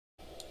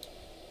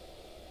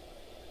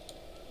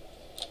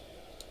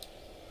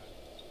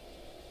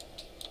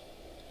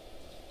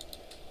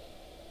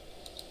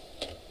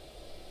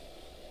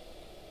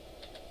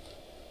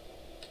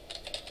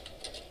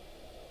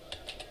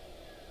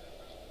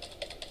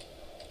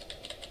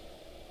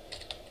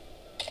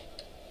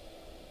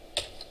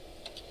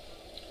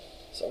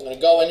I'm going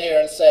to go in here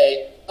and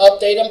say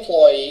update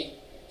employee,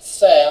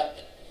 set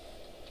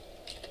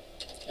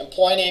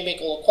employee name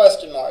equal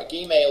question mark,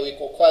 email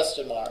equal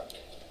question mark,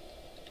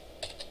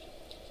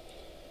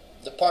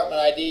 department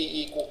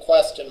ID equal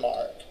question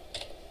mark,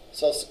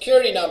 social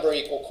security number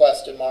equal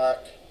question mark,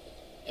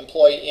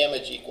 employee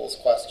image equals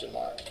question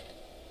mark,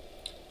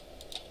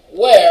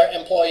 where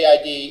employee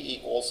ID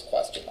equals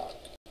question mark,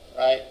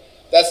 right?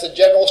 That's the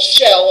general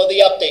shell of the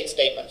update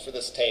statement for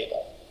this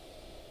table,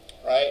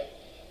 right?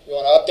 You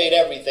want to update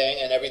everything,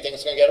 and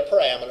everything's going to get a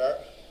parameter,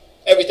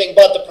 everything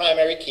but the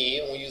primary key,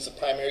 and we use the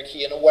primary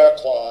key in a where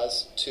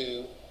clause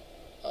to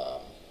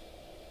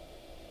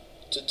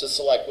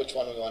select which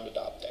one we wanted to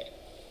update.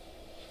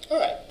 All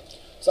right,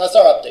 so that's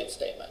our update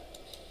statement.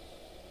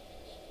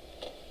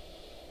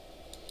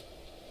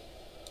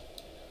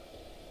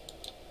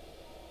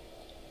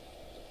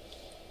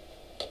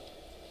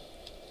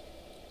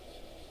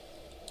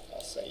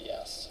 I'll say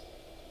yes.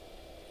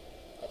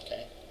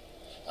 Okay.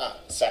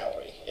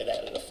 Salary. It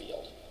added a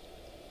field.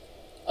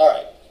 All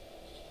right.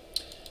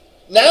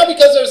 Now,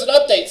 because there's an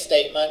update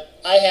statement,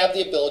 I have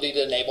the ability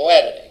to enable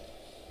editing.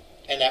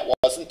 And that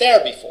wasn't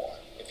there before,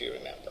 if you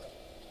remember.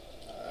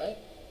 All right.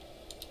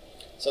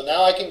 So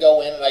now I can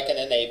go in and I can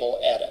enable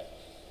edit.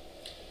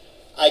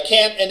 I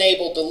can't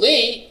enable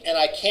delete, and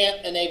I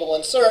can't enable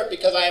insert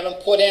because I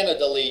haven't put in a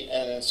delete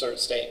and an insert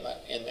statement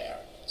in there.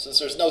 Since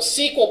there's no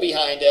SQL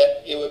behind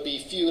it, it would be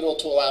futile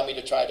to allow me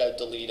to try to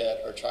delete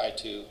it or try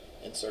to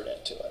insert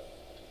into it.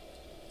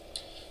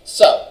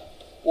 So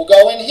we'll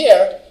go in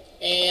here,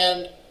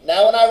 and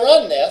now when I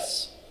run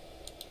this,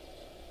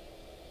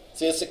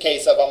 see, it's a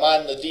case of I'm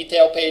on the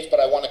detail page, but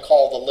I want to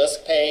call the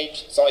list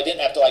page, so I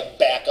didn't have to like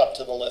back up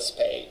to the list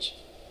page.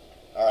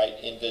 All right,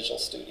 in Visual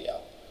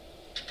Studio.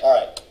 All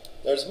right,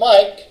 there's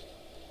Mike.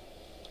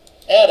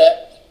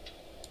 Edit.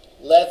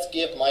 Let's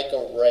give Mike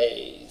a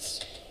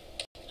raise.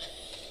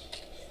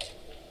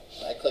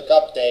 I click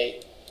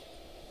update,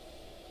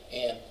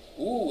 and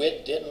ooh,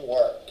 it didn't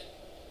work.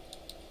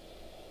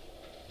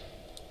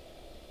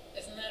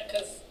 Isn't that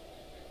because,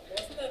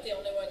 wasn't that the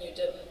only one you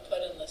didn't put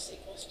in the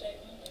SQL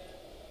statement?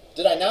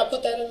 Did I not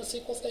put that in the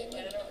SQL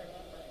statement? I don't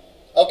remember.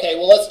 Okay,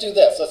 well let's do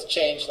this. Let's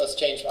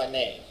change my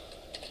name.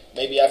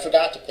 Maybe I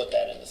forgot to put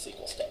that in the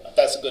SQL statement.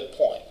 That's a good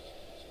point.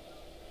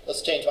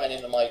 Let's change my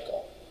name to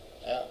Michael.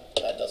 Yeah,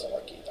 that doesn't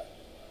work either.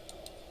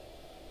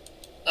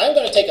 I'm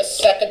going to take a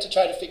second to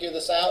try to figure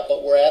this out,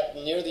 but we're at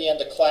near the end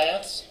of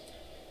class.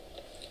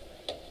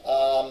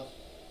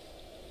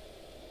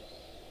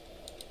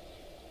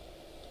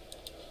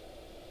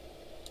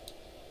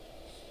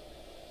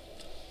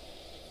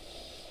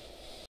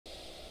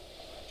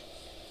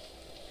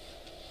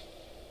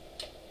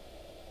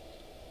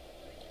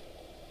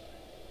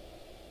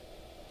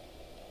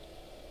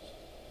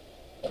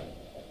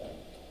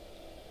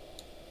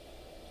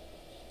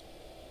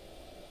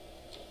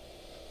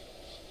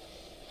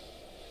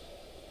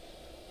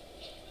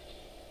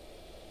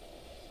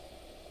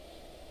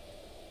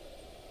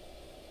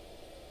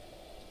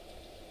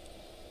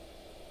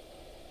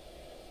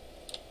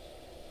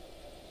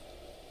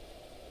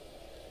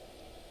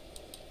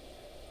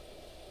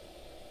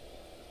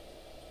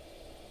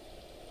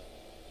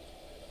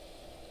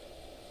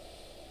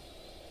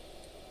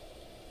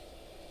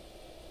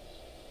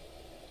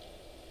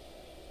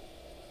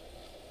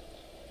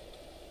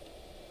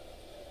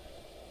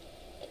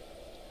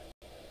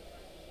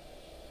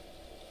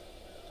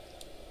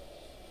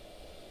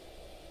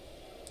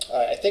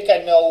 I think I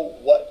know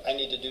what I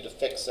need to do to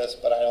fix this,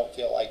 but I don't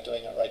feel like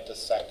doing it right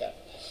this second.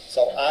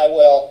 So I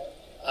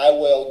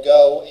will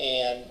go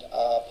and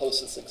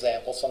post this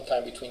example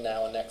sometime between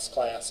now and next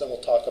class, and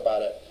we'll talk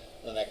about it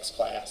in the next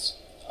class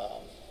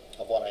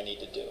of what I need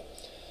to do.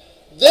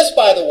 This,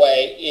 by the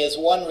way, is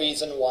one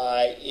reason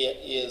why it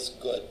is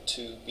good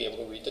to be able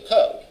to read the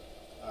code.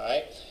 All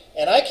right?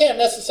 And I can't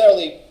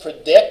necessarily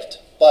predict,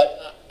 but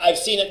I've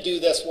seen it do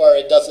this where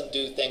it doesn't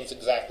do things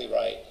exactly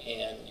right,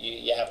 and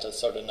you have to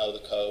sort of know the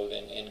code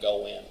and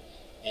go in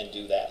and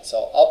do that.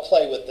 So I'll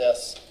play with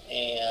this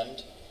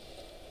and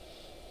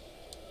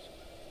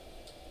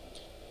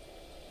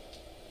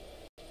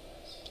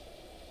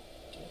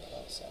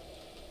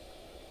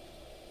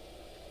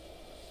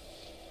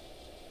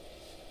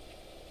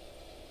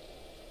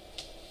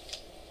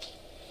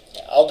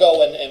I'll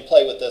go and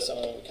play with this, and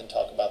we can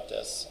talk about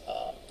this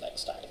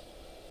next time.